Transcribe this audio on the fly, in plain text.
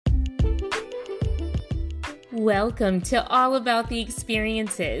Welcome to All About the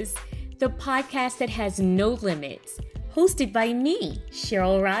Experiences, the podcast that has no limits, hosted by me,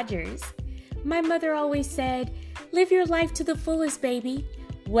 Cheryl Rogers. My mother always said, live your life to the fullest, baby.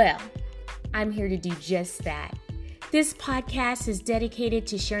 Well, I'm here to do just that. This podcast is dedicated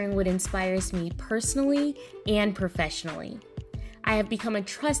to sharing what inspires me personally and professionally. I have become a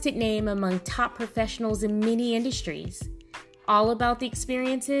trusted name among top professionals in many industries. All About the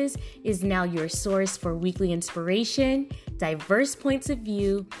Experiences is now your source for weekly inspiration, diverse points of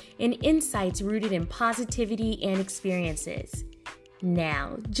view, and insights rooted in positivity and experiences.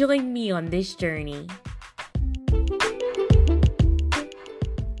 Now, join me on this journey.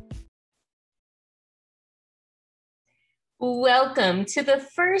 Welcome to the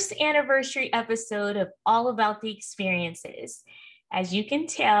first anniversary episode of All About the Experiences. As you can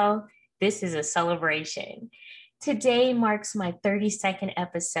tell, this is a celebration. Today marks my 32nd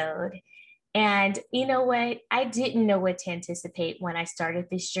episode. And you know what? I didn't know what to anticipate when I started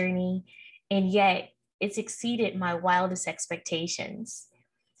this journey, and yet it's exceeded my wildest expectations.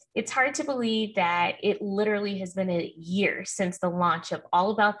 It's hard to believe that it literally has been a year since the launch of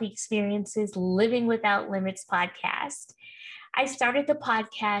All About the Experiences Living Without Limits podcast. I started the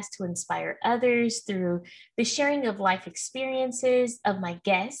podcast to inspire others through the sharing of life experiences of my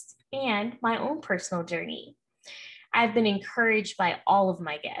guests and my own personal journey. I've been encouraged by all of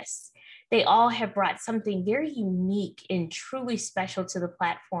my guests. They all have brought something very unique and truly special to the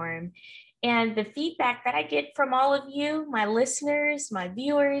platform. And the feedback that I get from all of you, my listeners, my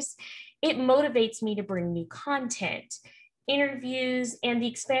viewers, it motivates me to bring new content, interviews, and the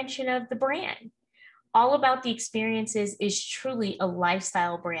expansion of the brand. All About the Experiences is truly a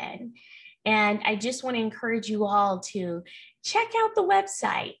lifestyle brand. And I just want to encourage you all to check out the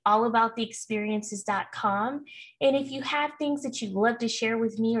website, allabouttheexperiences.com. And if you have things that you'd love to share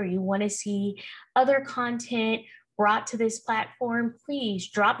with me or you want to see other content brought to this platform,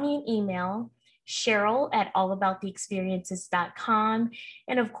 please drop me an email, Cheryl@allabouttheexperiences.com.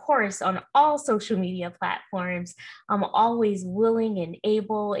 And of course, on all social media platforms, I'm always willing and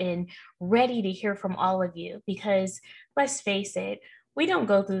able and ready to hear from all of you because let's face it, we don't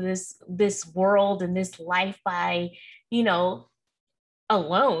go through this world and this life by,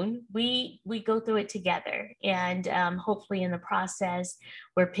 alone. We go through it together. And hopefully in the process,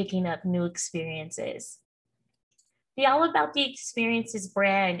 we're picking up new experiences. The All About the Experiences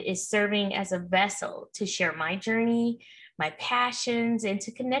brand is serving as a vessel to share my journey, my passions, and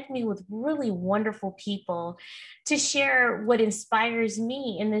to connect me with really wonderful people to share what inspires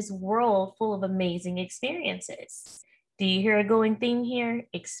me in this world full of amazing experiences. Do you hear a going theme here?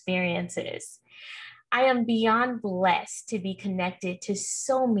 Experiences. I am beyond blessed to be connected to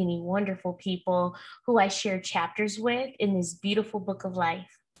so many wonderful people who I share chapters with in this beautiful book of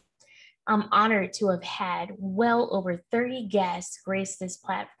life. I'm honored to have had well over 30 guests grace this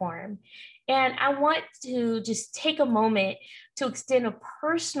platform. And I want to just take a moment to extend a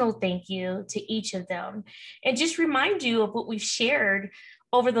personal thank you to each of them and just remind you of what we've shared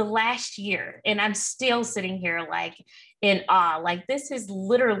over the last year. And I'm still sitting here like in awe, like this has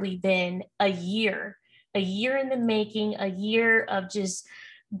literally been a year in the making, a year of just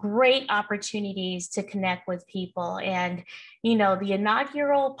great opportunities to connect with people. And, the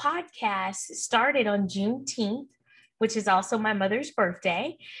inaugural podcast started on Juneteenth, which is also my mother's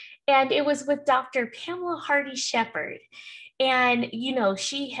birthday. And it was with Dr. Pamela Hardy-Shepherd. And,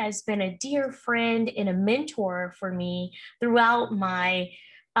 she has been a dear friend and a mentor for me throughout my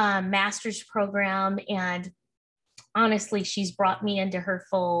master's program. And honestly, she's brought me into her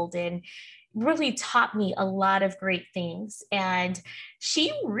fold and really taught me a lot of great things. And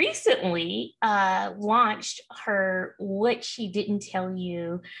she recently launched her What She Didn't Tell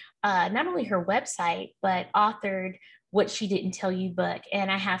You, not only her website, but authored What She Didn't Tell You book. And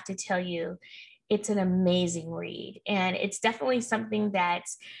I have to tell you, it's an amazing read. And it's definitely something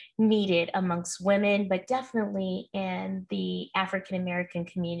that's needed amongst women, but definitely in the African-American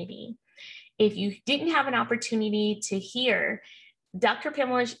community. If you didn't have an opportunity to hear, Dr.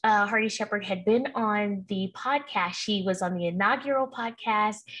 Pamela Hardy-Shepherd had been on the podcast. She was on the inaugural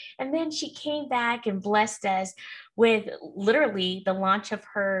podcast, and then she came back and blessed us with literally the launch of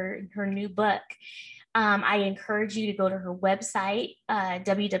her new book. I encourage you to go to her website,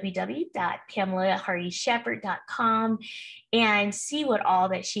 www.pamelahardyshepherd.com, and see what all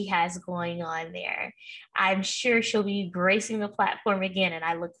that she has going on there. I'm sure she'll be gracing the platform again, and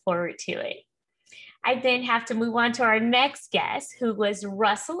I look forward to it. I then have to move on to our next guest, who was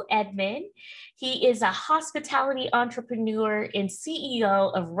Russell Edmond. He is a hospitality entrepreneur and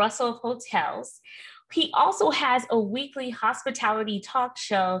CEO of Russell Hotels, He also has a weekly hospitality talk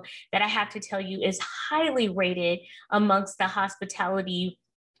show that I have to tell you is highly rated amongst the hospitality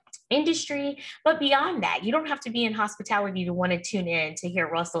industry. But beyond that, you don't have to be in hospitality to want to tune in to hear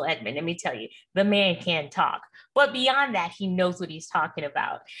Russell Edmond. Let me tell you, the man can talk. But beyond that, he knows what he's talking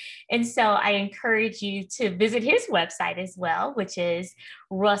about. And so I encourage you to visit his website as well, which is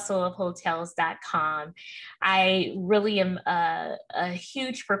russellofhotels.com. I really am a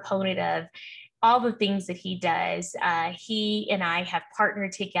huge proponent of all the things that he does. He and I have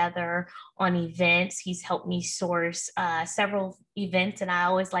partnered together on events. He's helped me source several events, and I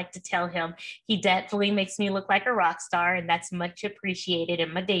always like to tell him he definitely makes me look like a rock star, and that's much appreciated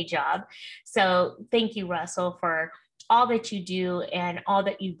in my day job. So thank you, Russell, for all that you do and all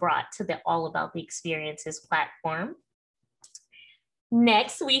that you brought to the All About the Experiences platform.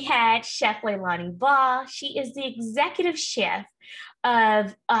 Next, we had Chef Leilani Baugh. She is the executive chef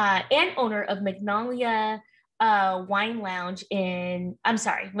of and owner of Magnolia Wine Lounge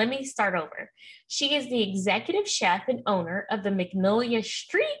let me start over. She is the executive chef and owner of the Magnolia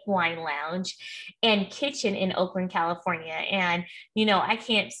Street Wine Lounge and Kitchen in Oakland, California. And, I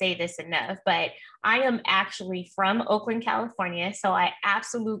can't say this enough, but I am actually from Oakland, California. So I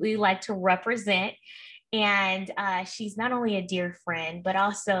absolutely like to represent. And she's not only a dear friend, but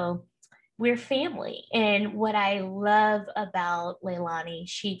also we're family. And what I love about Leilani,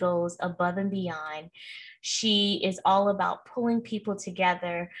 she goes above and beyond. She is all about pulling people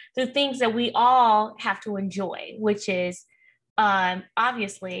together through things that we all have to enjoy, which is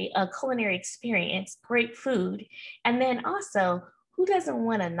obviously a culinary experience, great food. And then also, who doesn't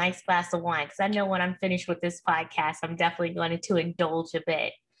want a nice glass of wine? Because I know when I'm finished with this podcast, I'm definitely going to indulge a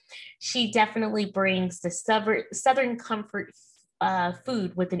bit. She definitely brings the Southern comfort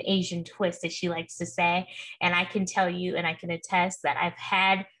food with an Asian twist, as she likes to say. And I can tell you, and I can attest that I've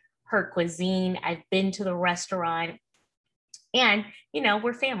had her cuisine. I've been to the restaurant. And,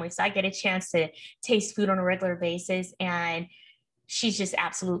 we're family. So I get a chance to taste food on a regular basis. And she's just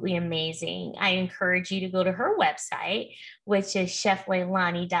absolutely amazing. I encourage you to go to her website, which is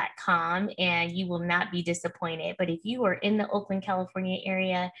chefleilani.com, and you will not be disappointed. But if you are in the Oakland, California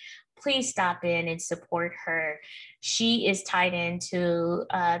area, please stop in and support her. She is tied into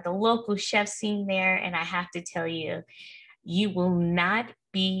the local chef scene there. And I have to tell you, you will not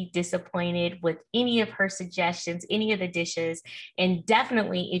be disappointed with any of her suggestions, any of the dishes. And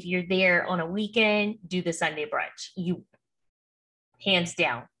definitely, if you're there on a weekend, do the Sunday brunch. Hands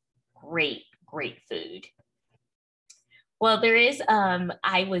down, great food. Well,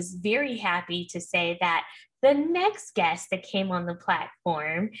 I was very happy to say that the next guest that came on the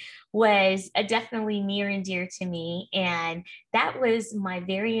platform was definitely near and dear to me. And that was my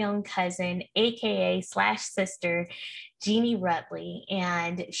very own cousin, AKA / sister, Jeannie Rutley.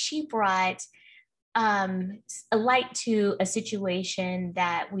 And she brought a light to a situation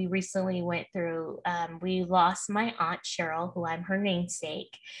that we recently went through. We lost my aunt Cheryl, who I'm her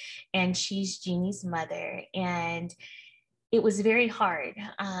namesake, and she's Jeannie's mother. And it was very hard.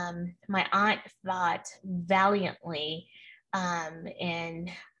 My aunt fought valiantly and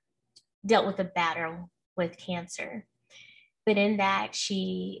dealt with a battle with cancer. But in that,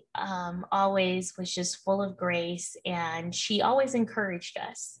 she always was just full of grace, and she always encouraged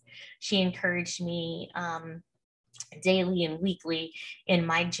us. She encouraged me daily and weekly in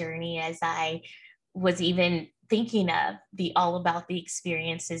my journey, as I was even thinking of the All About the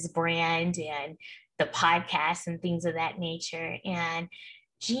Experiences brand and the podcast and things of that nature. And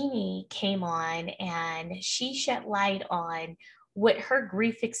Jeannie came on and she shed light on what her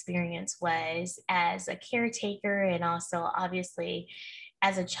grief experience was as a caretaker, and also obviously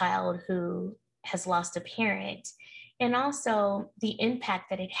as a child who has lost a parent, and also the impact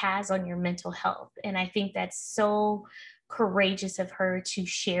that it has on your mental health. And I think that's so courageous of her to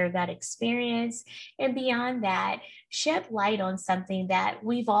share that experience. And beyond that, shed light on something that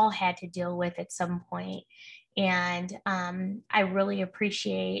we've all had to deal with at some point. And I really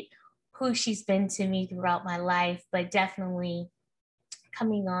appreciate who she's been to me throughout my life, but definitely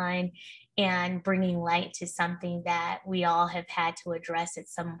coming on and bringing light to something that we all have had to address at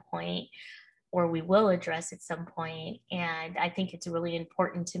some point, or we will address at some point. And I think it's really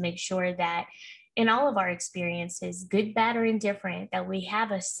important to make sure that in all of our experiences, good, bad, or indifferent, that we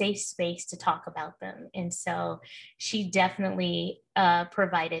have a safe space to talk about them. And so she definitely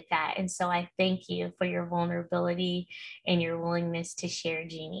provided that. And so I thank you for your vulnerability and your willingness to share,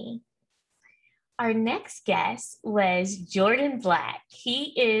 Jeannie. Our next guest was Jordan Black.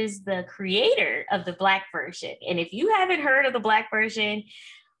 He is the creator of the Black version. And if you haven't heard of the Black version,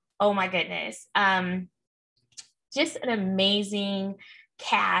 oh my goodness. Just an amazing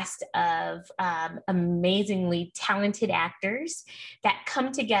cast of amazingly talented actors that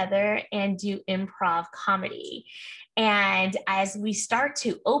come together and do improv comedy. And as we start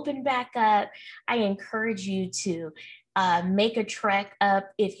to open back up, I encourage you to make a trek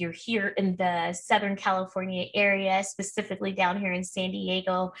up if you're here in the Southern California area, specifically down here in San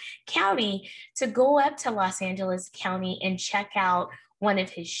Diego County, to go up to Los Angeles County and check out one of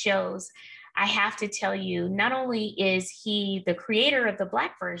his shows. I have to tell you, not only is he the creator of the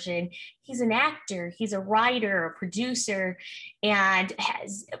Black version, he's an actor, he's a writer, a producer, and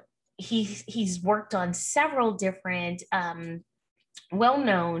he's worked on several different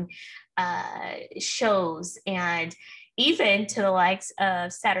well-known shows, and even to the likes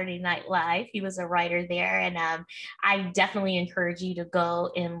of Saturday Night Live. He was a writer there. And I definitely encourage you to go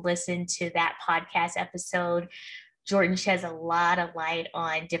and listen to that podcast episode. Jordan sheds a lot of light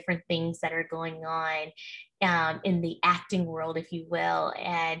on different things that are going on in the acting world, if you will,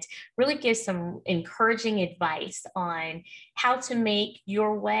 and really gives some encouraging advice on how to make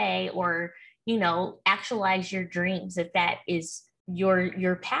your way, or, you know, actualize your dreams if that is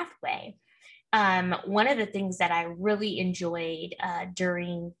your pathway. One of the things that I really enjoyed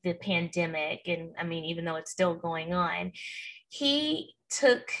during the pandemic, and I mean, even though it's still going on, he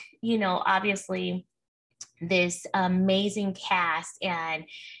took, you know, obviously this amazing cast and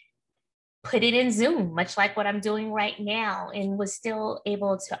put it in Zoom, much like what I'm doing right now, and was still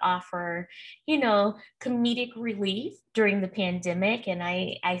able to offer, you know, comedic relief during the pandemic. And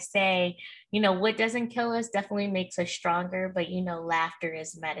I say, you know, what doesn't kill us definitely makes us stronger, but, you know, laughter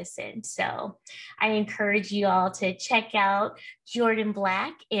is medicine. So I encourage you all to check out Jordan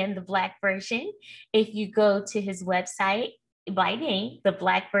Black and the Black version. If you go to his website by name,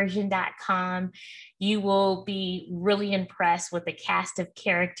 theblackversion.com, you will be really impressed with the cast of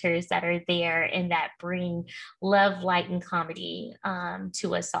characters that are there and that bring love, light, and comedy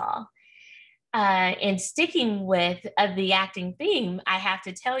to us all. And sticking with the acting theme, I have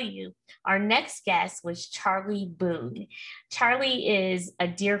to tell you, our next guest was Charlie Boone. Charlie is a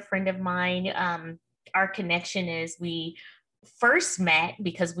dear friend of mine. Our connection is we first met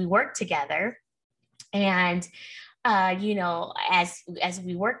because we worked together. And you know, as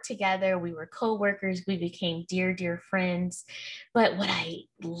we worked together, we were co-workers, we became dear friends. But what I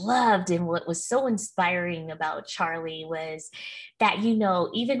loved and what was so inspiring about Charlie was that, you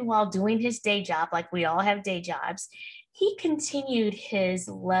know, even while doing his day job, like we all have day jobs, he continued his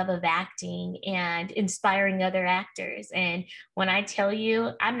love of acting and inspiring other actors. And when I tell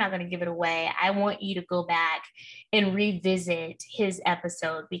you, I'm not going to give it away. I want you to go back and revisit his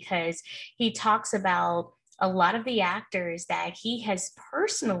episode, because he talks about a lot of the actors that he has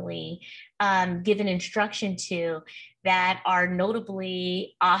personally given instruction to that are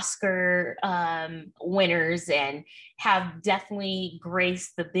notably Oscar winners and have definitely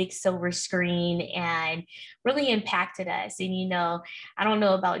graced the big silver screen and really impacted us. And, you know, I don't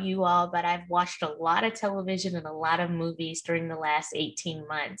know about you all, but I've watched a lot of television and a lot of movies during the last 18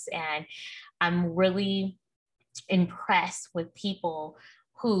 months. And I'm really impressed with people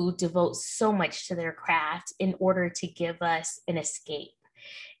who devote so much to their craft in order to give us an escape.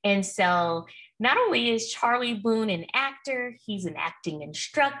 And so not only is Charlie Boone an actor, he's an acting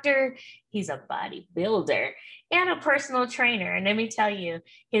instructor, he's a bodybuilder and a personal trainer. And let me tell you,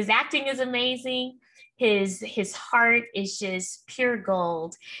 his acting is amazing. His heart is just pure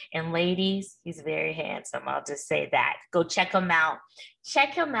gold. And ladies, he's very handsome. I'll just say that. Go check him out.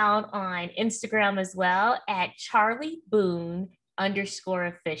 Check him out on Instagram as well at Charlie Boone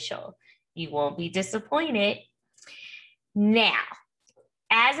 _official. You won't be disappointed. Now,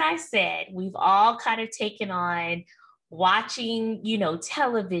 as I said, we've all kind of taken on watching, you know,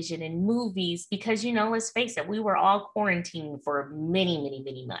 television and movies because, you know, let's face it, we were all quarantined for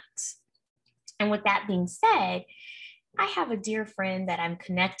many months. And with that being said, I have a dear friend that I'm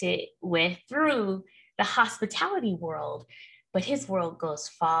connected with through the hospitality world, but his world goes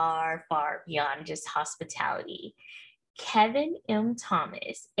far beyond just hospitality. Kevin M.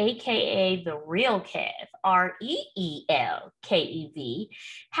 Thomas, aka The Real Kev, REELKEV,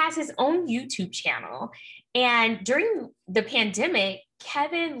 has his own YouTube channel. And during the pandemic,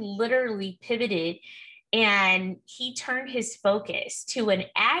 Kevin literally pivoted and he turned his focus to an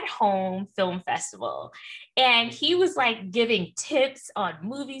at-home film festival. And he was like giving tips on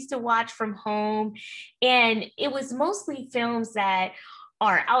movies to watch from home. And it was mostly films that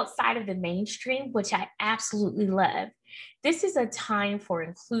are outside of the mainstream, which I absolutely love. This is a time for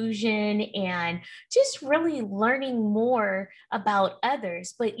inclusion and just really learning more about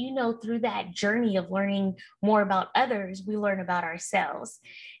others. But, you know, through that journey of learning more about others, we learn about ourselves.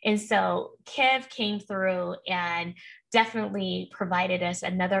 And so Kev came through and definitely provided us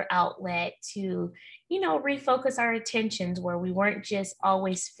another outlet to, refocus our attentions where we weren't just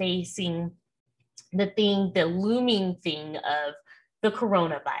always facing the looming thing of the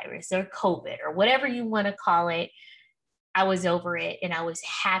coronavirus or COVID or whatever you want to call it. I was over it and I was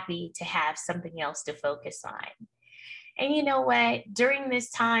happy to have something else to focus on. And you know what? During this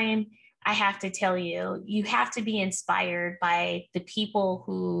time, I have to tell you, you have to be inspired by the people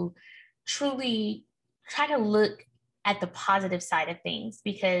who truly try to look at the positive side of things,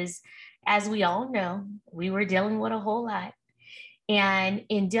 because as we all know, we were dealing with a whole lot. And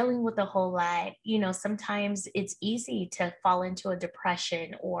in dealing with a whole lot, sometimes it's easy to fall into a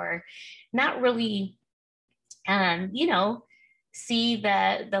depression or not really, you know, see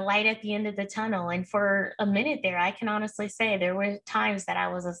the light at the end of the tunnel. And for a minute there, I can honestly say there were times that I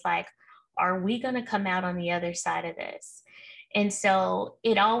was just like, are we going to come out on the other side of this? And so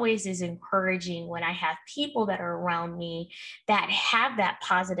it always is encouraging when I have people that are around me that have that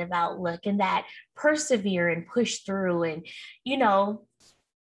positive outlook and that persevere and push through and,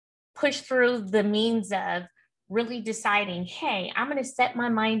 push through the means of really deciding, hey, I'm going to set my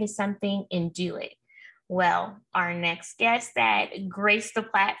mind to something and do it. Well, our next guest that graced the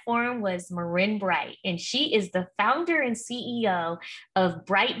platform was Marin Bright, and she is the founder and CEO of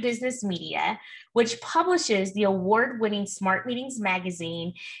Bright Business Media, which publishes the award-winning Smart Meetings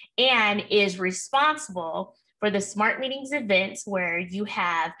magazine and is responsible for the Smart Meetings events where you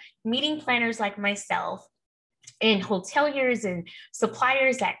have meeting planners like myself and hoteliers and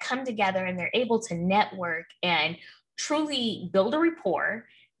suppliers that come together and they're able to network and truly build a rapport,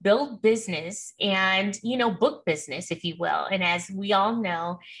 build business, and book business, if you will. And as we all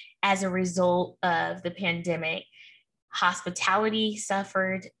know, as a result of the pandemic, hospitality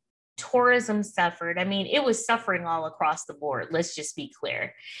suffered, tourism suffered. I mean, it was suffering all across the board, let's just be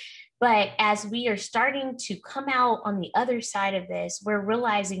clear. But as we are starting to come out on the other side of this, we're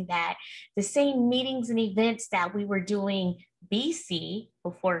realizing that the same meetings and events that we were doing BC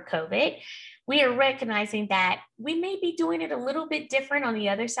before COVID, we are recognizing that we may be doing it a little bit different on the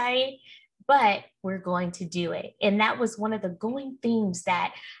other side, but we're going to do it. And that was one of the going themes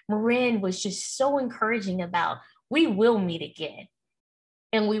that Marin was just so encouraging about. We will meet again,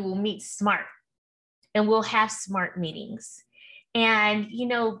 and we will meet smart, and we'll have smart meetings. And,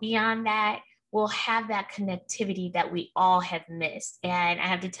 beyond that, we'll have that connectivity that we all have missed. And I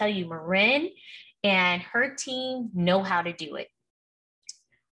have to tell you, Marin and her team know how to do it.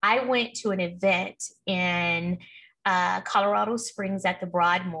 I went to an event in Colorado Springs at the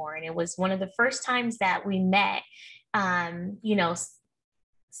Broadmoor, and it was one of the first times that we met,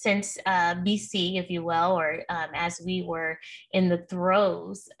 since BC, if you will, or as we were in the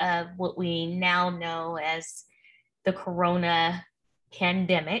throes of what we now know as the corona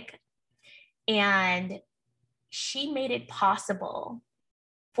pandemic. And she made it possible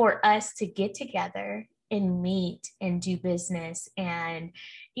for us to get together and meet and do business. And,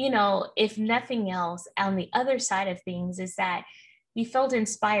 if nothing else, on the other side of things is that you felt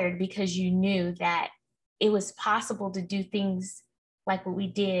inspired because you knew that it was possible to do things like what we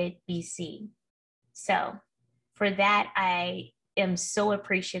did BC. So for that, I am so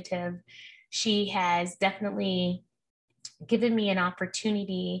appreciative. She has definitely given me an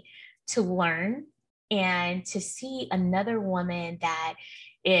opportunity to learn and to see another woman that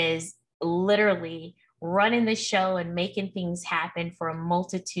is literally running the show and making things happen for a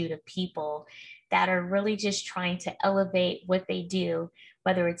multitude of people that are really just trying to elevate what they do,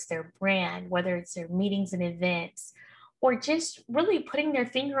 whether it's their brand, whether it's their meetings and events, or just really putting their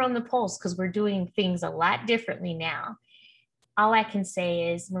finger on the pulse, because we're doing things a lot differently now. All I can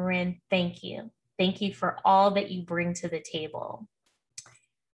say is, Marin, thank you. Thank you for all that you bring to the table.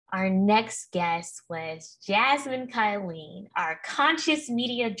 Our next guest was Jasmine Kylene, our conscious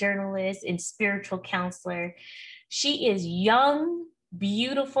media journalist and spiritual counselor. She is young,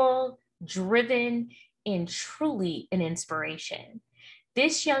 beautiful, driven, and truly an inspiration.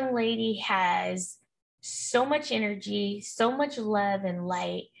 This young lady has so much energy, so much love and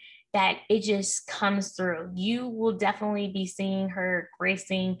light that it just comes through. You will definitely be seeing her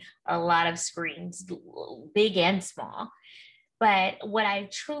gracing a lot of screens, big and small. But what I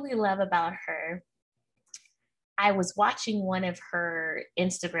truly love about her, I was watching one of her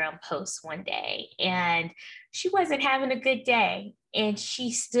Instagram posts one day, and she wasn't having a good day. And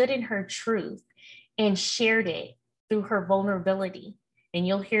she stood in her truth and shared it through her vulnerability. And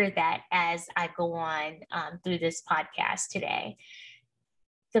you'll hear that as I go on through this podcast today.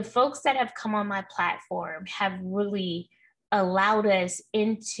 The folks that have come on my platform have really allowed us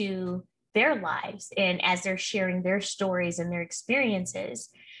into their lives and as they're sharing their stories and their experiences.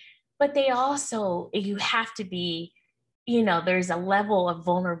 But they also, you have to be there's a level of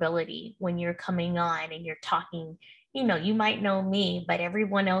vulnerability when you're coming on and you're talking. You might know me, but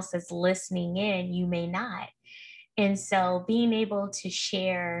everyone else that's listening in, you may not. And so being able to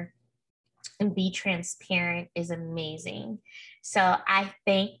share and be transparent is amazing. So I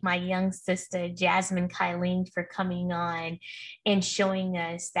thank my young sister, Jasmine Kylene, for coming on and showing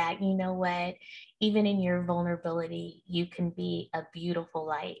us that, you know what, even in your vulnerability, you can be a beautiful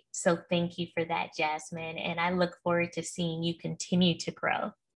light. So thank you for that, Jasmine. And I look forward to seeing you continue to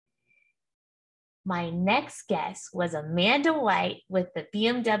grow. My next guest was Amanda White with the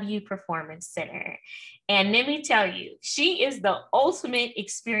BMW Performance Center. And let me tell you, she is the ultimate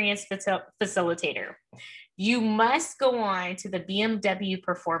experience facilitator. You must go on to the BMW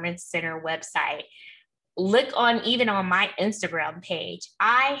Performance Center website. Look on, even on my Instagram page.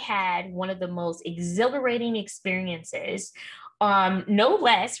 I had one of the most exhilarating experiences, no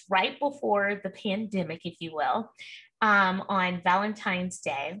less, right before the pandemic, if you will, on Valentine's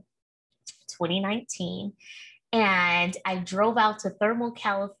Day, 2019. And I drove out to Thermal,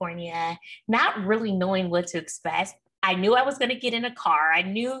 California, not really knowing what to expect. I knew I was going to get in a car. I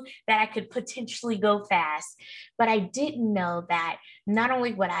knew that I could potentially go fast, but I didn't know that not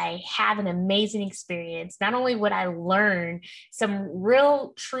only would I have an amazing experience, not only would I learn some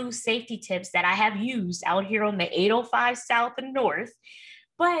real true safety tips that I have used out here on the 805 South and North,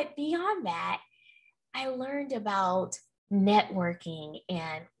 but beyond that, I learned about networking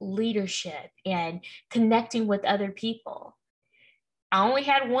and leadership and connecting with other people. I only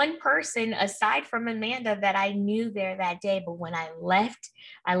had one person aside from Amanda that I knew there that day, but when I left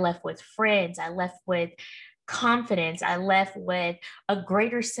with friends, I left with confidence, I left with a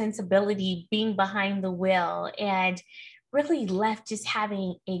greater sensibility being behind the wheel, and really left just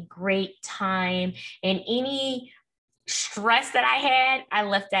having a great time. And any stress that I had, I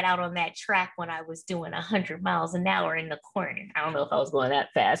left that out on that track when I was doing 100 miles an hour in the corner. I don't know if I was going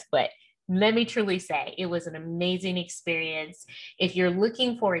that fast, but let me truly say it was an amazing experience. If you're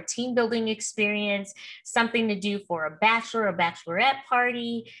looking for a team building experience, something to do for a bachelor or bachelorette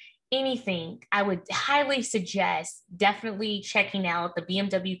party, anything, I would highly suggest definitely checking out the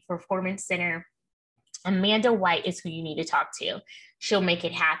BMW Performance Center. Amanda White is who you need to talk to. She'll make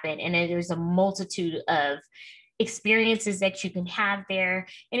it happen. And there's a multitude of experiences that you can have there.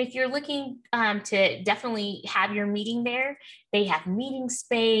 And if you're looking to definitely have your meeting there, they have meeting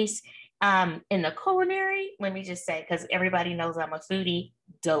space. In the culinary, let me just say, because everybody knows I'm a foodie,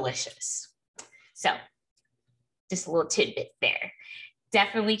 delicious. So just a little tidbit there.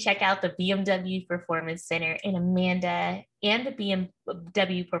 Definitely check out the BMW Performance Center. And Amanda and the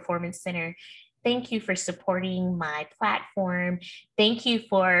BMW Performance Center, thank you for supporting my platform. Thank you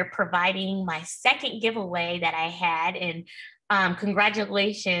for providing my second giveaway that I had. And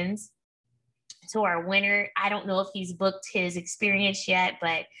congratulations to our winner. I don't know if he's booked his experience yet,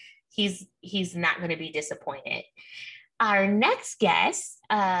 but he's not going to be disappointed. Our next guest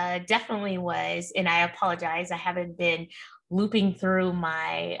definitely was, and I apologize, I haven't been looping through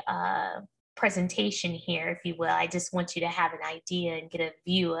my presentation here, if you will. I just want you to have an idea and get a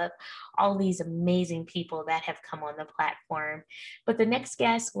view of all these amazing people that have come on the platform. But the next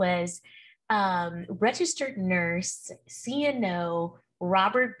guest was registered nurse, CNO,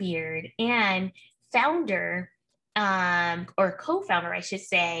 Robert Beard, and founder, or co-founder, I should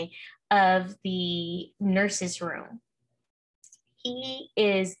say, of the Nurses Room. He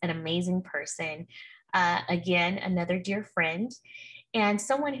is an amazing person. Again, another dear friend, and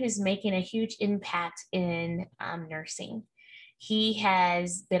someone who's making a huge impact in nursing. He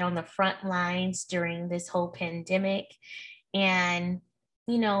has been on the front lines during this whole pandemic. And,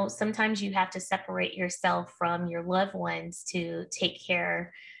 sometimes you have to separate yourself from your loved ones to take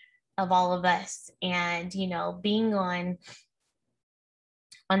care of all of us. And, being on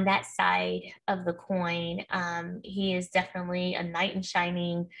that side of the coin, he is definitely a knight in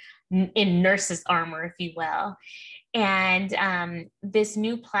shining in nurse's armor, if you will. And this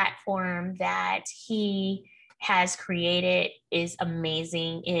new platform that he has created is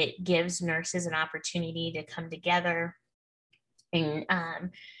amazing. It gives nurses an opportunity to come together and,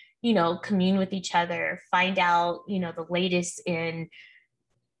 commune with each other, find out, the latest in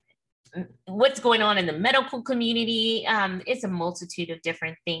what's going on in the medical community. It's a multitude of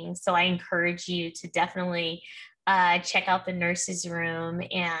different things. So I encourage you to definitely check out the Nurses Room.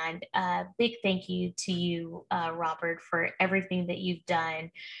 And big thank you to you, Robert, for everything that you've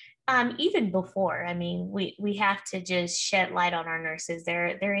done. Even before, I mean, we have to just shed light on our nurses.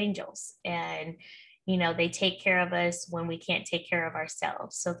 They're angels, and they take care of us when we can't take care of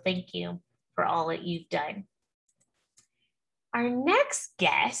ourselves. So thank you for all that you've done. Our next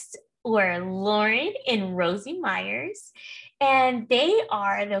guest were Lauren and Rosie Myers, and they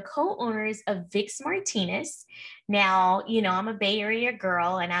are the co-owners of Vix Martinez. Now, you know, I'm a Bay Area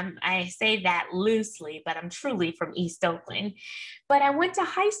girl, and I say that loosely, but I'm truly from East Oakland. But I went to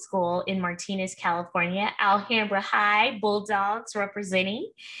high school in Martinez, California, Alhambra High, Bulldogs representing.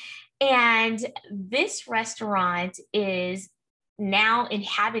 And this restaurant is now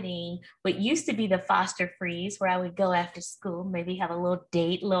inhabiting what used to be the Foster Freeze, where I would go after school, maybe have a little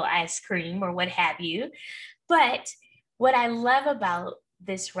date, a little ice cream, or what have you. But what I love about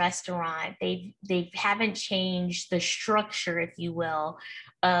this restaurant, they haven't changed the structure, if you will,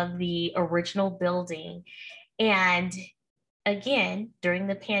 of the original building. And again, during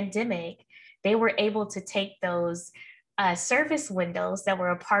the pandemic, they were able to take those service windows that were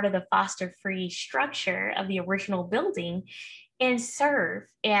a part of the Foster Free structure of the original building and serve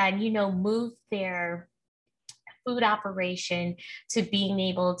and, you know, move their food operation to being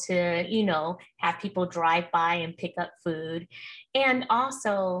able to, you know, have people drive by and pick up food. And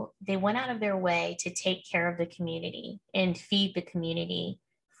also, they went out of their way to take care of the community and feed the community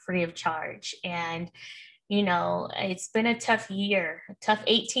free of charge. And you know, it's been a tough year, a tough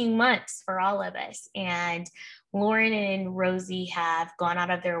 18 months for all of us. And Lauren and Rosie have gone out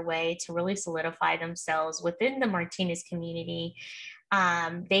of their way to really solidify themselves within the Martinez community.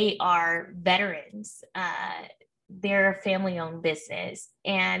 They are veterans. They're a family-owned business.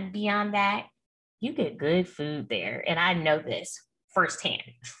 And beyond that, you get good food there. And I know this firsthand,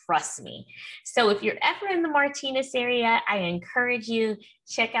 trust me. So if you're ever in the Martinez area, I encourage you,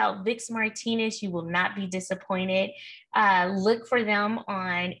 check out Vix Martinez. You will not be disappointed. Look for them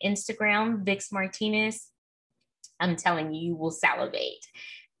on Instagram, Vix Martinez. I'm telling you, you will salivate.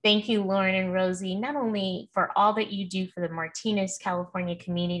 Thank you, Lauren and Rosie, not only for all that you do for the Martinez, California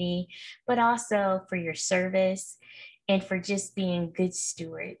community, but also for your service and for just being good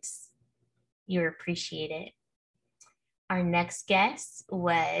stewards. You're appreciated. Our next guest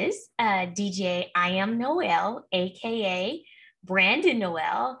was DJ I Am Noel, AKA Brandon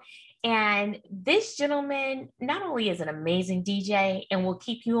Noel. And this gentleman not only is an amazing DJ and will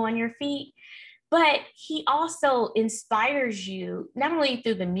keep you on your feet, but he also inspires you not only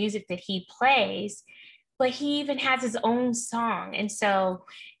through the music that he plays, but he even has his own song. And so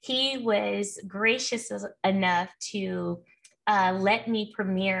he was gracious enough to let me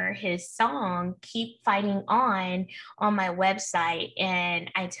premiere his song, Keep Fighting On my website.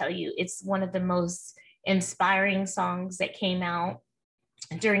 And I tell you, it's one of the most inspiring songs that came out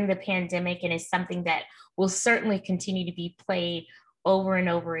during the pandemic, and it's something that will certainly continue to be played over and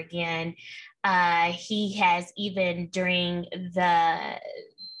over again. He has, even during the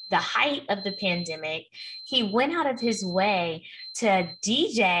height of the pandemic, he went out of his way to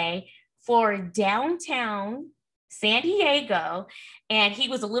DJ for downtown San Diego. And he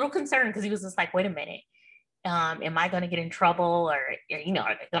was a little concerned because he was just like, wait a minute, am I going to get in trouble, or, you know,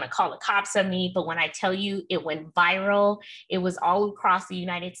 are they going to call the cops on me? But when I tell you it went viral, it was all across the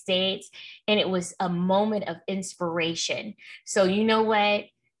United States, and it was a moment of inspiration. So you know what?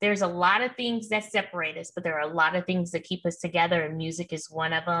 There's a lot of things that separate us, but there are a lot of things that keep us together, and music is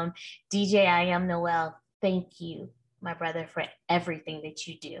one of them. DJ I Am Noel, thank you, my brother, for everything that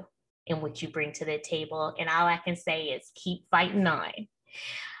you do and what you bring to the table. And all I can say is keep fighting on.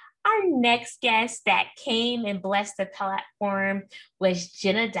 Our next guest that came and blessed the platform was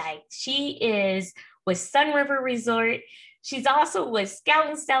Jenna Dyke. She is with Sun River Resort. She's also with Scout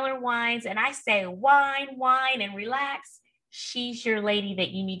and Cellar Wines. And I say wine, and relax. She's your lady that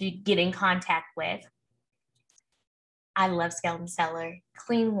you need to get in contact with. I love Scout and Cellar,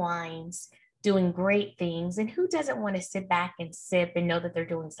 clean wines, doing great things. And who doesn't want to sit back and sip and know that they're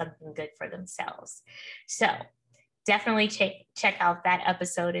doing something good for themselves? So definitely check out that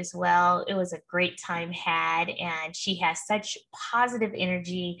episode as well. It was a great time had, and she has such positive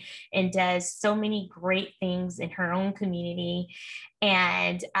energy and does so many great things in her own community.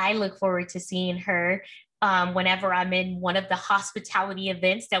 And I look forward to seeing her whenever I'm in one of the hospitality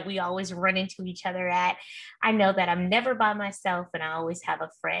events that we always run into each other at. I know that I'm never by myself, and I always have a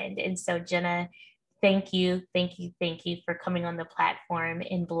friend. And so, Jenna, thank you for coming on the platform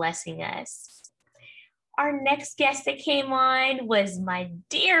and blessing us. Our next guest that came on was my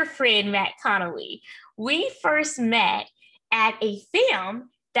dear friend, Matt Connolly. We first met at a film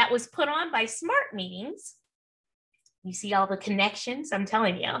that was put on by Smart Meetings. You see all the connections, I'm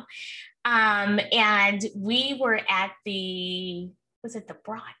telling you. And we were at was it the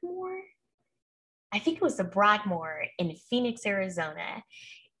Broadmoor? I think it was the Broadmoor in Phoenix, Arizona.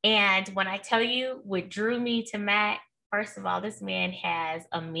 And when I tell you what drew me to Matt, first of all, this man has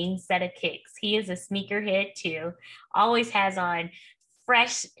a mean set of kicks. He is a sneakerhead too, always has on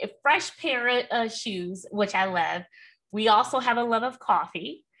fresh pair of shoes, which I love. We also have a love of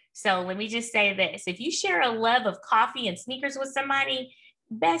coffee. So let me just say this. If you share a love of coffee and sneakers with somebody,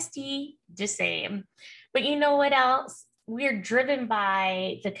 bestie, just saying. But you know what else? We're driven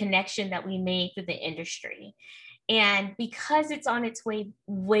by the connection that we made through the industry. And because it's on its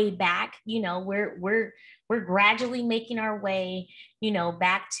way back, we're gradually making our way,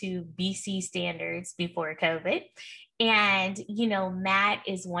 back to BC standards before COVID. And, Matt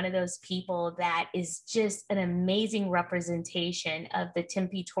is one of those people that is just an amazing representation of the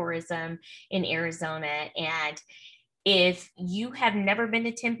Tempe tourism in Arizona. And if you have never been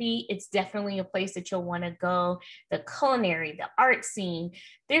to Tempe, it's definitely a place that you'll want to go. The culinary, the art scene,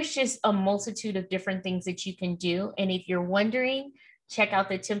 there's just a multitude of different things that you can do. And if you're wondering, check out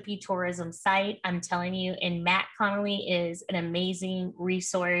the Tempe tourism site. I'm telling you, and Matt Connolly is an amazing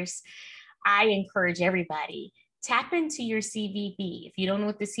resource. I encourage everybody, tap into your CVB. If you don't know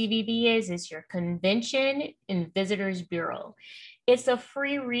what the CVB is, it's your Convention and Visitors Bureau. It's a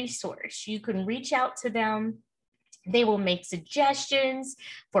free resource. You can reach out to them. They will make suggestions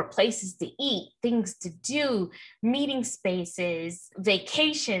for places to eat, things to do, meeting spaces,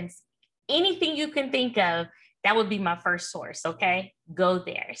 vacations, anything you can think of. That would be my first source, okay? Go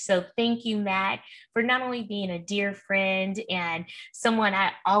there. So thank you, Matt, for not only being a dear friend and someone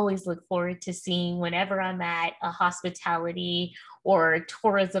I always look forward to seeing whenever I'm at a hospitality or a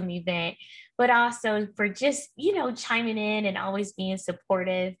tourism event, but also for just, chiming in and always being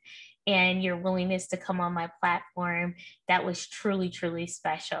supportive, and your willingness to come on my platform. That was truly, truly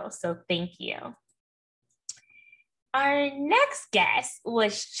special. So thank you. Our next guest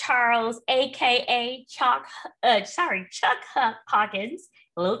was Charles, AKA Chuck Hawkins,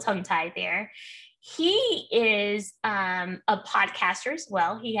 a little tongue-tied there. He is a podcaster as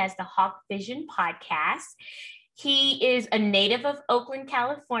well. He has the Hawk Vision podcast. He is a native of Oakland,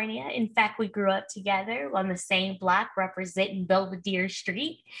 California. In fact, we grew up together on the same block representing Belvedere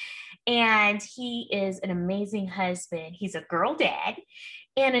Street. And he is an amazing husband. He's a girl dad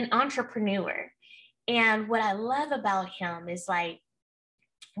and an entrepreneur. And what I love about him is, like,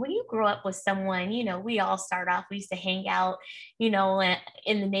 when you grow up with someone, we all start off, we used to hang out, in the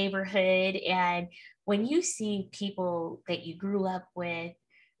neighborhood. And when you see people that you grew up with,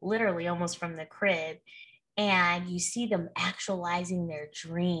 literally almost from the crib, and you see them actualizing their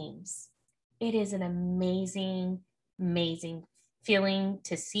dreams, it is an amazing, amazing feeling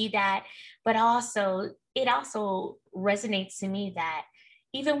to see that. But it also resonates to me that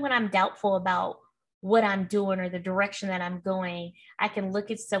even when I'm doubtful about what I'm doing or the direction that I'm going, I can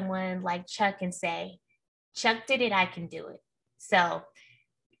look at someone like Chuck and say, Chuck did it, I can do it. So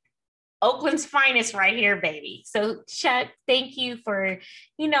Oakland's finest right here, baby. So Chuck, thank you for,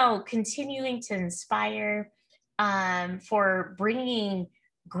 continuing to inspire, for bringing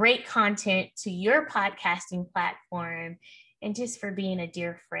great content to your podcasting platform, and just for being a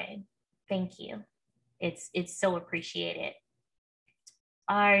dear friend. Thank you. It's so appreciated.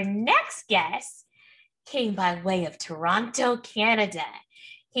 Our next guest came by way of Toronto, Canada.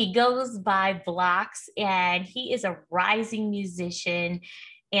 He goes by Blocks, and he is a rising musician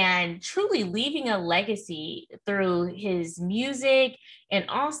and truly leaving a legacy through his music and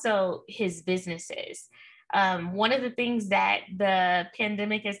also his businesses. One of the things that the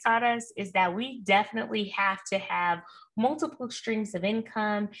pandemic has taught us is that we definitely have to have multiple streams of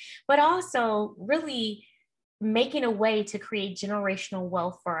income, but also really making a way to create generational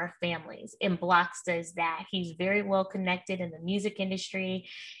wealth for our families. And Blocks does that. He's very well connected in the music industry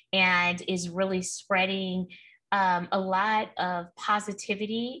and is really spreading a lot of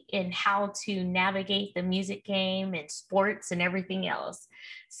positivity in how to navigate the music game and sports and everything else.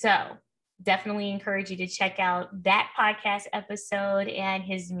 So definitely encourage you to check out that podcast episode and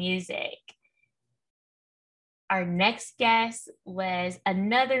his music. Our next guest was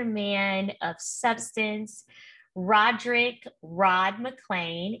another man of substance, Roderick Rod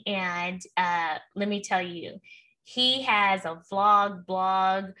McLean. And let me tell you, he has a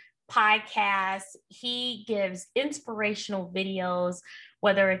blog, podcast. He gives inspirational videos,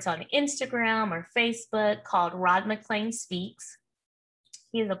 whether it's on Instagram or Facebook, called Rod McLean Speaks.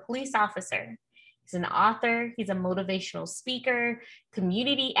 He is a police officer. He's an author. He's a motivational speaker,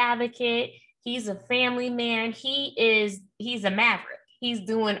 community advocate. He's a family man. He's a maverick. He's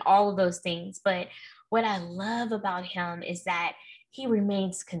doing all of those things. But what I love about him is that he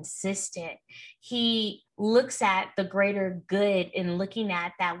remains consistent. He looks at the greater good and looking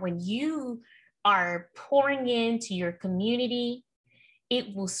at that when you are pouring into your community,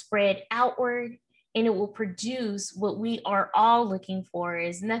 it will spread outward and it will produce what we are all looking for,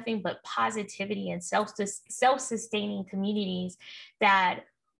 is nothing but positivity and self-sustaining communities that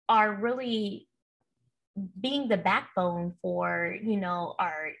are really being the backbone for, you know,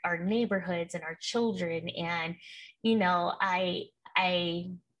 our neighborhoods and our children. And, you know, I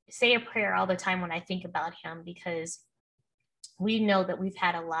say a prayer all the time when I think about him, because we know that we've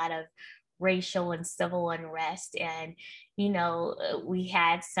had a lot of racial and civil unrest. And, you know, we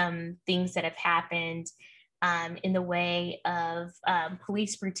had some things that have happened in the way of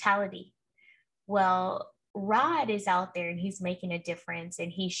police brutality. Well, Rod is out there and he's making a difference,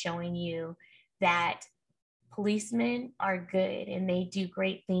 and he's showing you that policemen are good and they do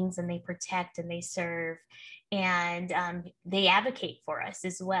great things, and they protect and they serve, and they advocate for us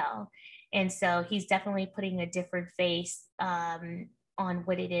as well. And so he's definitely putting a different face on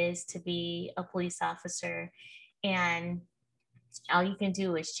what it is to be a police officer. And all you can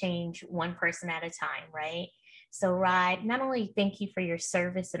do is change one person at a time, right? So, Rod, not only thank you for your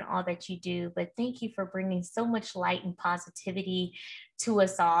service and all that you do, but thank you for bringing so much light and positivity to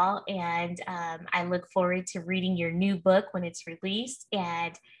us all. And I look forward to reading your new book when it's released.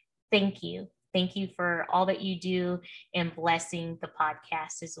 And thank you. Thank you for all that you do and blessing the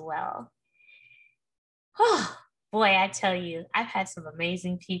podcast as well. Oh, boy, I tell you, I've had some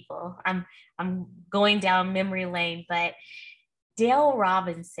amazing people. I'm going down memory lane, but Dale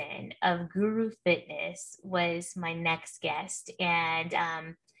Robinson of Guru Fitness was my next guest. And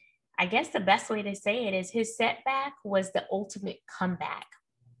I guess the best way to say it is his setback was the ultimate comeback.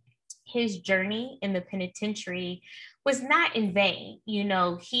 His journey in the penitentiary was not in vain. You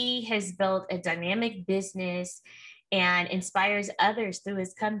know, he has built a dynamic business and inspires others through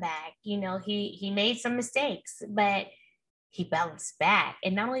his comeback. You know, he made some mistakes, but he bounced back.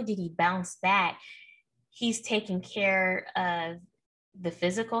 And not only did he bounce back, he's taken care of the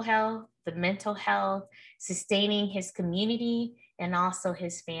physical health, the mental health, sustaining his community and also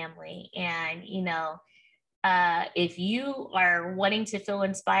his family. And, you know, if you are wanting to feel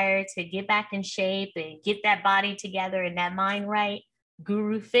inspired to get back in shape and get that body together and that mind right,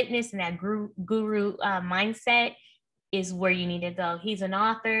 Guru Fitness and that guru mindset is where you need to go. He's an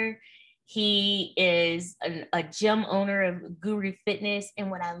author. He is a gym owner of Guru Fitness. And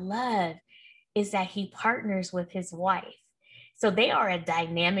what I love is that he partners with his wife. So they are a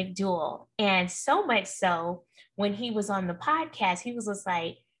dynamic duo. And so much so, when he was on the podcast, he was just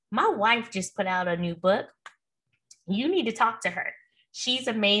like, my wife just put out a new book. You need to talk to her. She's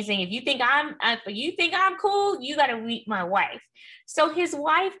amazing. If you think I'm cool, you got to meet my wife. So his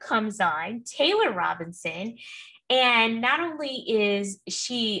wife comes on, Taylor Robinson, and not only is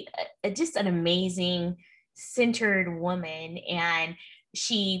she just an amazing, centered woman, and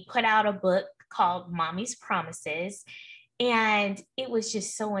she put out a book called Mommy's Promises, and it was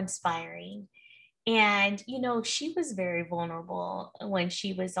just so inspiring. And, you know, she was very vulnerable when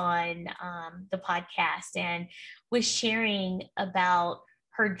she was on the podcast and was sharing about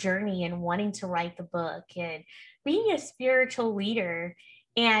her journey and wanting to write the book and being a spiritual leader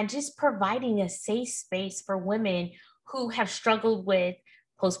and just providing a safe space for women who have struggled with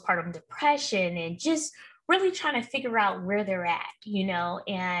postpartum depression and just really trying to figure out where they're at, you know.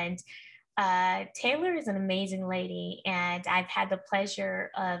 And Taylor is an amazing lady, and I've had the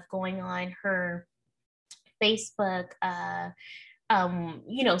pleasure of going on her Facebook,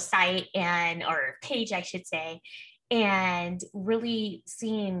 you know, site or page, I should say, and really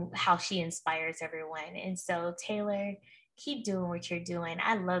seeing how she inspires everyone. And so, Taylor, keep doing what you're doing.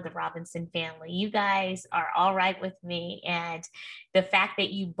 I love the Robinson family. You guys are all right with me, and the fact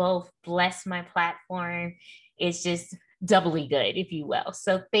that you both bless my platform is just doubly good, if you will.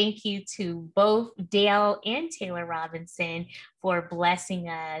 So thank you to both Dale and Taylor Robinson for blessing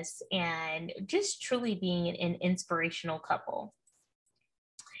us and just truly being an inspirational couple.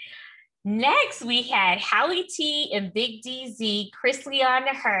 Next, we had Howie T and Big DZ, Chris Leon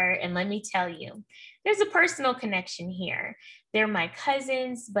to her. And let me tell you, there's a personal connection here. They're my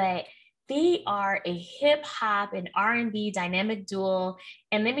cousins, but they are a hip hop and R&B dynamic duo.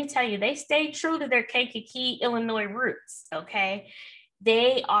 And let me tell you, they stay true to their Kankakee, Illinois roots, okay?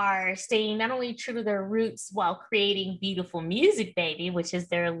 They are staying not only true to their roots while creating Beautiful Music Baby, which is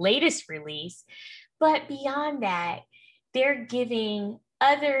their latest release, but beyond that, they're giving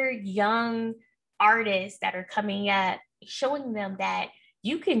other young artists that are coming up, showing them that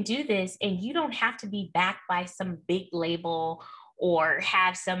you can do this and you don't have to be backed by some big label or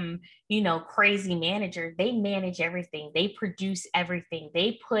have some, you know, crazy manager. They manage everything. They produce everything.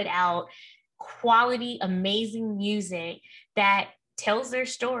 They put out quality, amazing music that tells their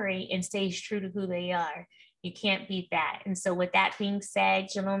story and stays true to who they are. You can't beat that. And so with that being said,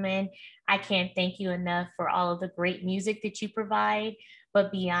 gentlemen, I can't thank you enough for all of the great music that you provide,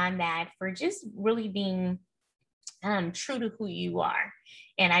 but beyond that, for just really being true to who you are.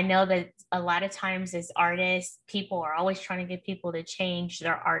 And I know that a lot of times as artists, people are always trying to get people to change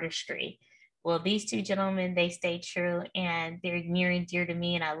their artistry. Well, these two gentlemen, they stay true and they're near and dear to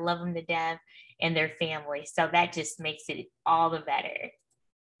me, and I love them to death and their family. So that just makes it all the better.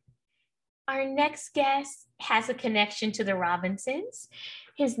 Our next guest has a connection to the Robinsons.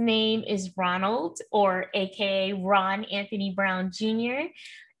 His name is Ronald, or AKA Ron Anthony Brown Jr.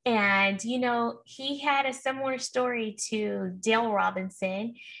 And, you know, he had a similar story to Dale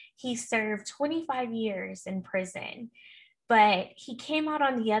Robinson. He served 25 years in prison, but he came out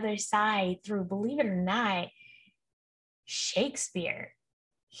on the other side through, believe it or not, Shakespeare.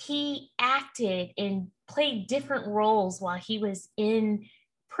 He acted and played different roles while he was in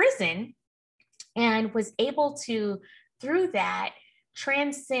prison and was able to, through that,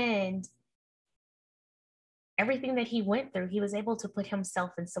 transcend everything that he went through. He was able to put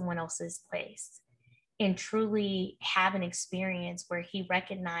himself in someone else's place and truly have an experience where he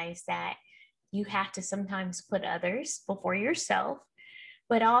recognized that you have to sometimes put others before yourself,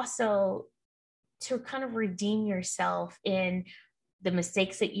 but also to kind of redeem yourself in the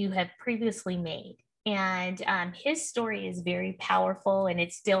mistakes that you have previously made. And his story is very powerful and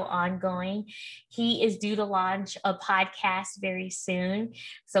it's still ongoing. He is due to launch a podcast very soon.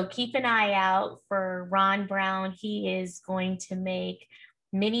 So keep an eye out for Ron Brown. He is going to make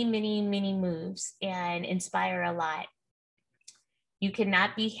many, many, many moves and inspire a lot. You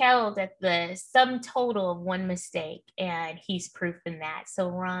cannot be held at the sum total of one mistake, and he's proven that. So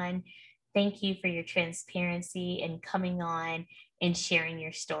Ron, thank you for your transparency and coming on and sharing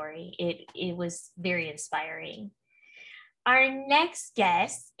your story. It was very inspiring. Our next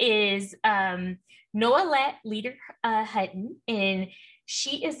guest is Noelette Leader Hutton, and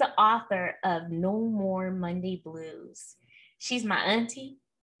she is the author of No More Monday Blues. She's my auntie.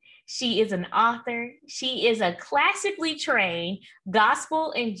 She is an author. She is a classically trained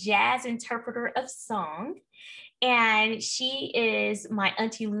gospel and jazz interpreter of song. And she is my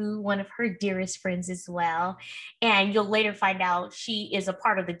Auntie Lou, one of her dearest friends as well. And you'll later find out she is a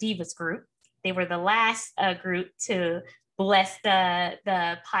part of the Divas group. They were the last group to bless the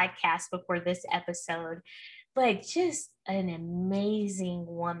podcast before this episode. But just an amazing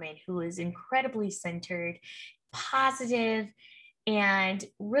woman who is incredibly centered, positive, and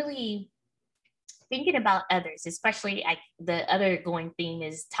really thinking about others, especially the other going theme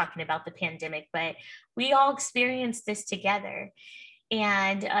is talking about the pandemic, but we all experienced this together.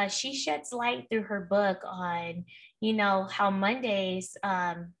 And she sheds light through her book on, you know, how Mondays,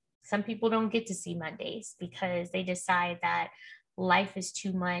 some people don't get to see Mondays because they decide that life is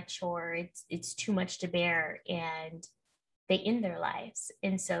too much or it's too much to bear and they end their lives.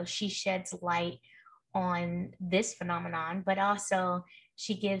 And so she sheds light on this phenomenon, but also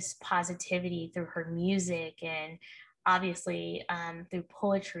she gives positivity through her music and obviously through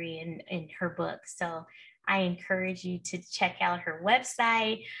poetry in her book. So I encourage you to check out her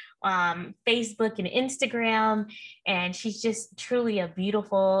website, Facebook and Instagram. And she's just truly a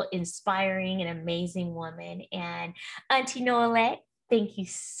beautiful, inspiring, and amazing woman. And Auntie Noelette, thank you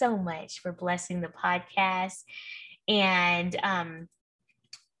so much for blessing the podcast and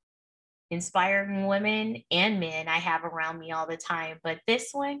inspiring women and men I have around me all the time. But this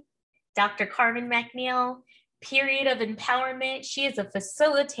one, Dr. Carmen McNeil, period of empowerment. She is a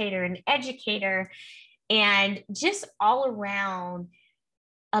facilitator, an educator, and just all around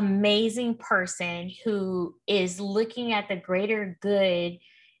amazing person who is looking at the greater good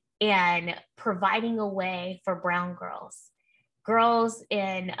and providing a way for brown girls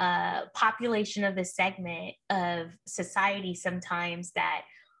in a population of the segment of society sometimes that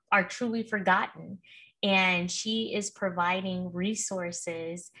are truly forgotten. And she is providing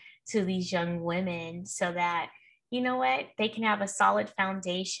resources to these young women so that, you know what, they can have a solid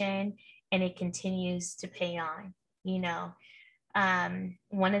foundation and it continues to pay on, you know.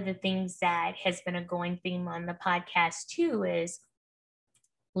 One of the things that has been a going theme on the podcast too is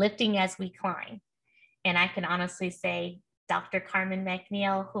lifting as we climb. And I can honestly say Dr. Carmen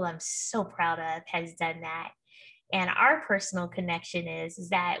McNeil, who I'm so proud of, has done that. And our personal connection is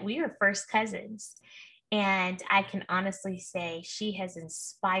that we are first cousins. And I can honestly say she has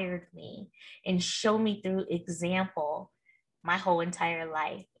inspired me and shown me through example my whole entire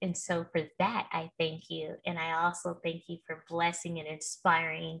life. And so for that, I thank you. And I also thank you for blessing and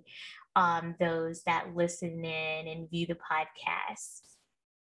inspiring those that listen in and view the podcast.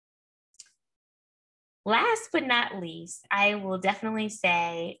 Last but not least, I will definitely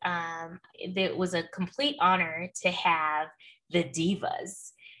say that it was a complete honor to have the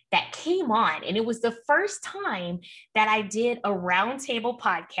divas that came on. And it was the first time that I did a roundtable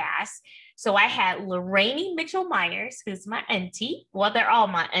podcast. So I had Lorraine Mitchell Myers, who's my auntie. Well, they're all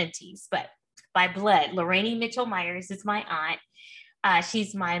my aunties, but by blood, Lorraine Mitchell Myers is my aunt.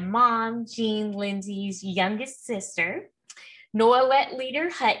 She's my mom, Jean Lindsay's youngest sister. Noelette Leader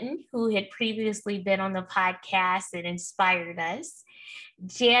Hutton, who had previously been on the podcast and inspired us,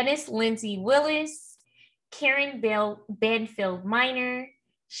 Janice Lindsay Willis, Karen Benfield Miner,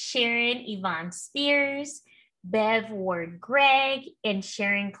 Sharon Yvonne Spears, Bev Ward Gregg, and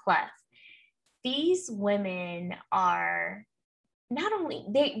Sharon Clough. These women are not only,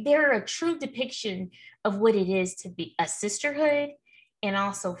 they're a true depiction of what it is to be a sisterhood and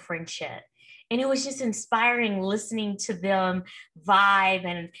also friendship. And it was just inspiring listening to them vibe.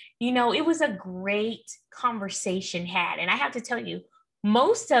 And, it was a great conversation had. And I have to tell you,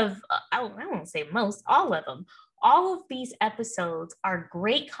 most of, I won't say most, all of them, all of these episodes are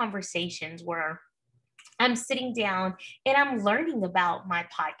great conversations where I'm sitting down and I'm learning about my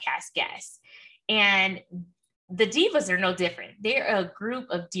podcast guests. And the divas are no different. They're a group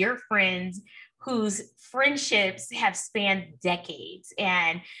of dear friends whose friendships have spanned decades,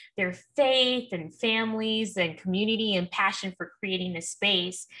 and their faith and families and community and passion for creating a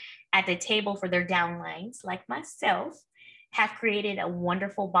space at the table for their downlines, like myself, have created a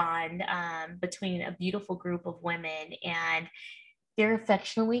wonderful bond between a beautiful group of women, and they're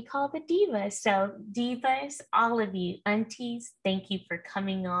affectionately called the divas. So divas, all of you aunties, thank you for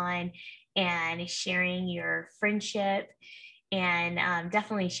coming on and sharing your friendship and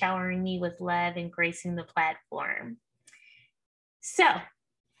definitely showering me with love and gracing the platform. So,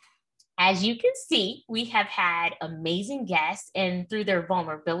 as you can see, we have had amazing guests, and through their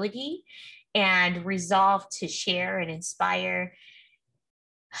vulnerability and resolve to share and inspire,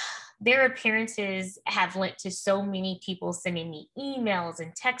 their appearances have lent to so many people sending me emails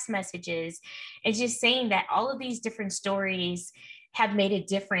and text messages and just saying that all of these different stories have made a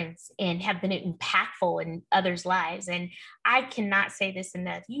difference and have been impactful in others' lives. And I cannot say this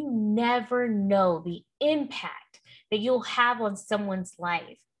enough. You never know the impact that you'll have on someone's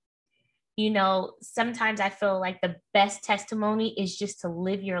life. Sometimes I feel like the best testimony is just to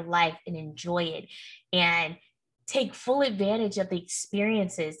live your life and enjoy it and take full advantage of the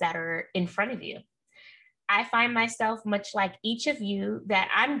experiences that are in front of you. I find myself, much like each of you, that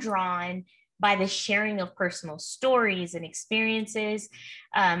I'm drawn by the sharing of personal stories and experiences.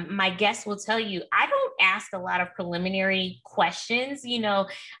 My guests will tell you, I don't ask a lot of preliminary questions.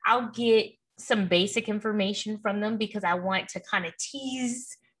 I'll get some basic information from them because I want to kind of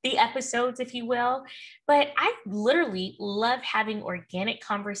tease the episodes, if you will. But I literally love having organic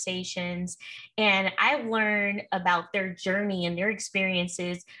conversations, and I learn about their journey and their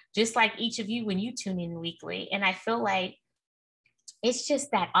experiences, just like each of you when you tune in weekly. And I feel like it's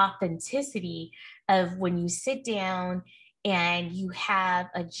just that authenticity of when you sit down and you have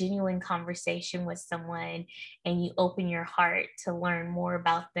a genuine conversation with someone and you open your heart to learn more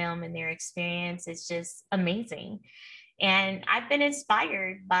about them and their experience. It's just amazing. And I've been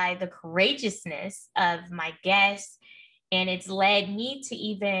inspired by the courageousness of my guests, and it's led me to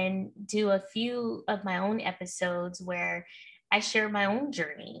even do a few of my own episodes where I share my own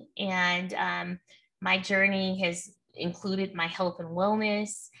journey. And my journey has included my health and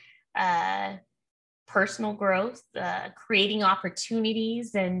wellness, personal growth, creating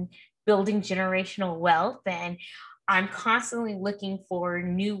opportunities, and building generational wealth. And I'm constantly looking for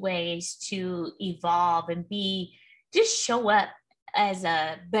new ways to evolve and just show up as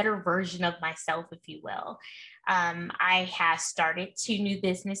a better version of myself, if you will. I have started 2 new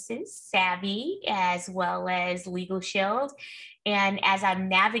businesses, Savvy as well as Legal Shield. And as I'm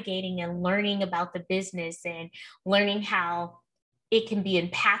navigating and learning about the business and learning how it can be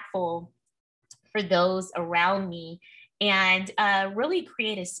impactful for those around me, and really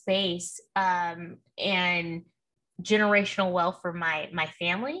create a space and generational wealth for my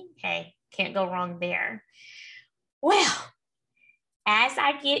family. Hey, can't go wrong there. Well, as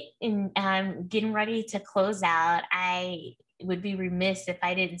I get in, getting ready to close out, I would be remiss if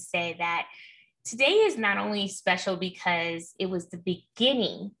I didn't say that today is not only special because it was the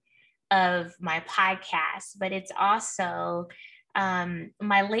beginning of my podcast, but it's also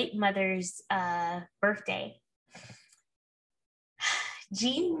my late mother's birthday.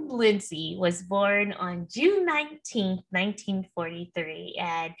 Jean Lindsay was born on June 19th, 1943,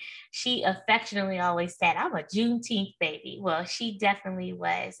 and she affectionately always said, I'm a Juneteenth baby. Well, she definitely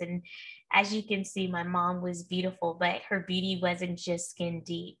was. And as you can see, my mom was beautiful, but her beauty wasn't just skin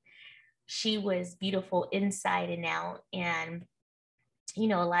deep. she was beautiful inside and out. And, you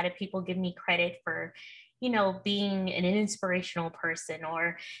know, a lot of people give me credit for, you know, being an inspirational person,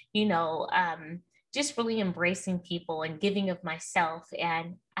 or, you know, just really embracing people and giving of myself.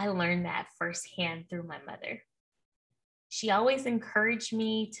 And I learned that firsthand through my mother. She always encouraged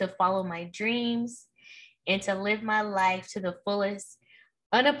me to follow my dreams and to live my life to the fullest,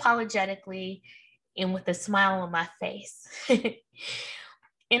 unapologetically, and with a smile on my face.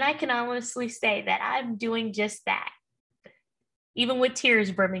 And I can honestly say that I'm doing just that. Even with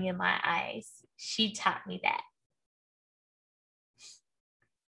tears brimming in my eyes, she taught me that.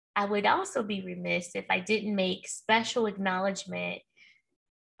 I would also be remiss if I didn't make special acknowledgement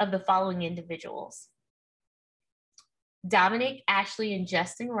of the following individuals: Dominic, Ashley, and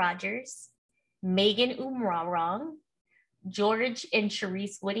Justin Rogers, Megan Umrarong, George and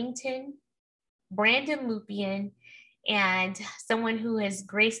Sharice Whittington, Brandon Lupian, and someone who has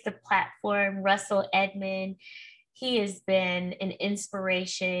graced the platform, Russell Edmond. He has been an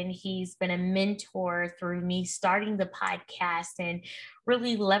inspiration. He's been a mentor through me starting the podcast and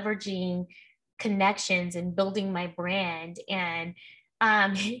really leveraging connections and building my brand, and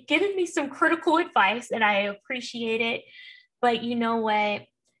giving me some critical advice, and I appreciate it. But you know what?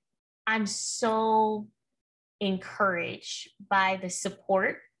 I'm so encouraged by the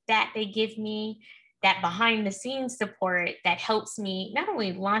support that they give me, that behind the scenes support that helps me not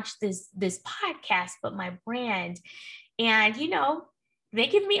only launch this podcast, but my brand. And, you know, they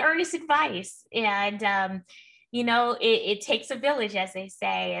give me earnest advice. And, you know, it takes a village, as they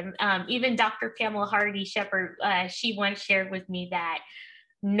say. And even Dr. Pamela Hardy Shepherd, she once shared with me that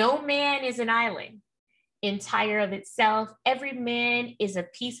no man is an island entire of itself. Every man is a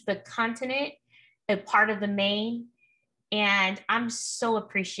piece of the continent, a part of the main. And I'm so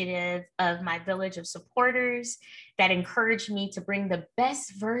appreciative of my village of supporters that encourage me to bring the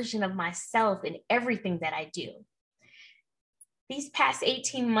best version of myself in everything that I do. These past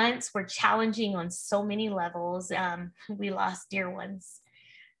 18 months were challenging on so many levels. We lost dear ones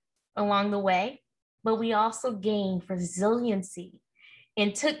along the way, but we also gained resiliency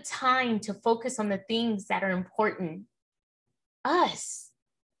and took time to focus on the things that are important. Us,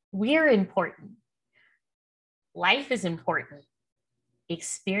 we're important. Life is important.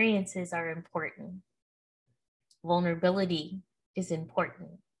 Experiences are important. Vulnerability is important.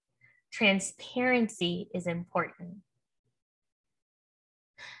 Transparency is important.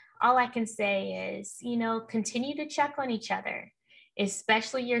 All I can say is, you know, continue to check on each other,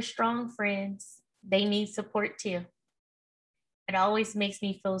 especially your strong friends. They need support too. It always makes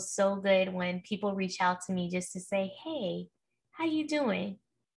me feel so good when people reach out to me just to say, hey, how you doing?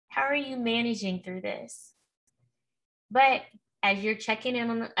 How are you managing through this? But as you're checking in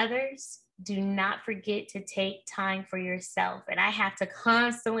on others, do not forget to take time for yourself. And I have to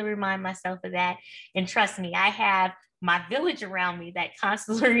constantly remind myself of that. And trust me, I have my village around me that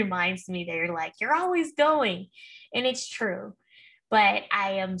constantly reminds me, they're like, you're always going. And it's true. But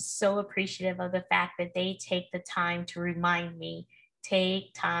I am so appreciative of the fact that they take the time to remind me,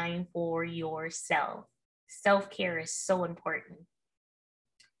 take time for yourself. Self-care is so important.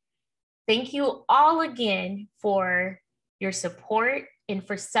 Thank you all again for your support and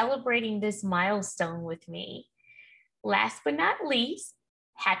for celebrating this milestone with me. Last but not least,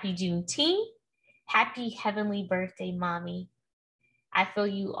 happy Juneteenth. Happy heavenly birthday, Mommy. I feel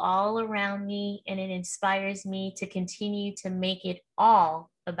you all around me, and it inspires me to continue to make it all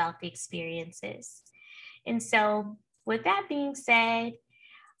about the experiences. And so with that being said,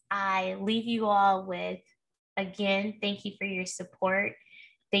 I leave you all with, again, thank you for your support.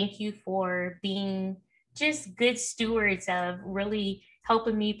 Thank you for being just good stewards of really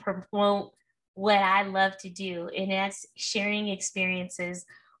helping me promote what I love to do. And that's sharing experiences,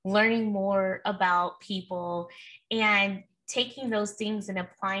 learning more about people, and taking those things and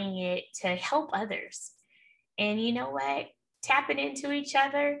applying it to help others. And you know what? Tapping into each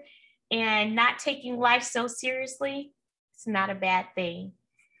other and not taking life so seriously, it's not a bad thing.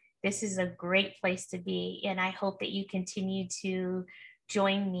 This is a great place to be. And I hope that you continue to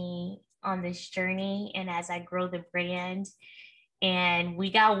join me on this journey and as I grow the brand. And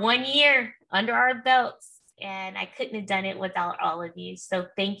we got 1 year under our belts, and I couldn't have done it without all of you. So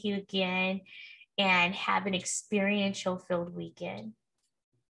thank you again, and have an experiential filled weekend.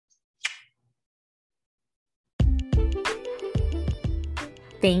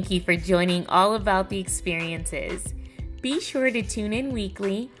 Thank you for joining All About the Experiences. Be sure to tune in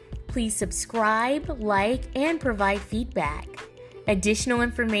weekly. Please subscribe, like, and provide feedback. Additional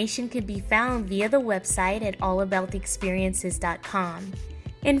information can be found via the website at allabouttheexperiences.com,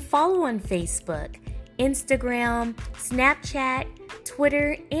 and follow on Facebook, Instagram, Snapchat,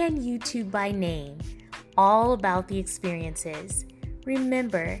 Twitter, and YouTube by name, all about the experiences.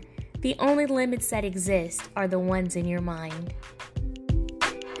 Remember, the only limits that exist are the ones in your mind.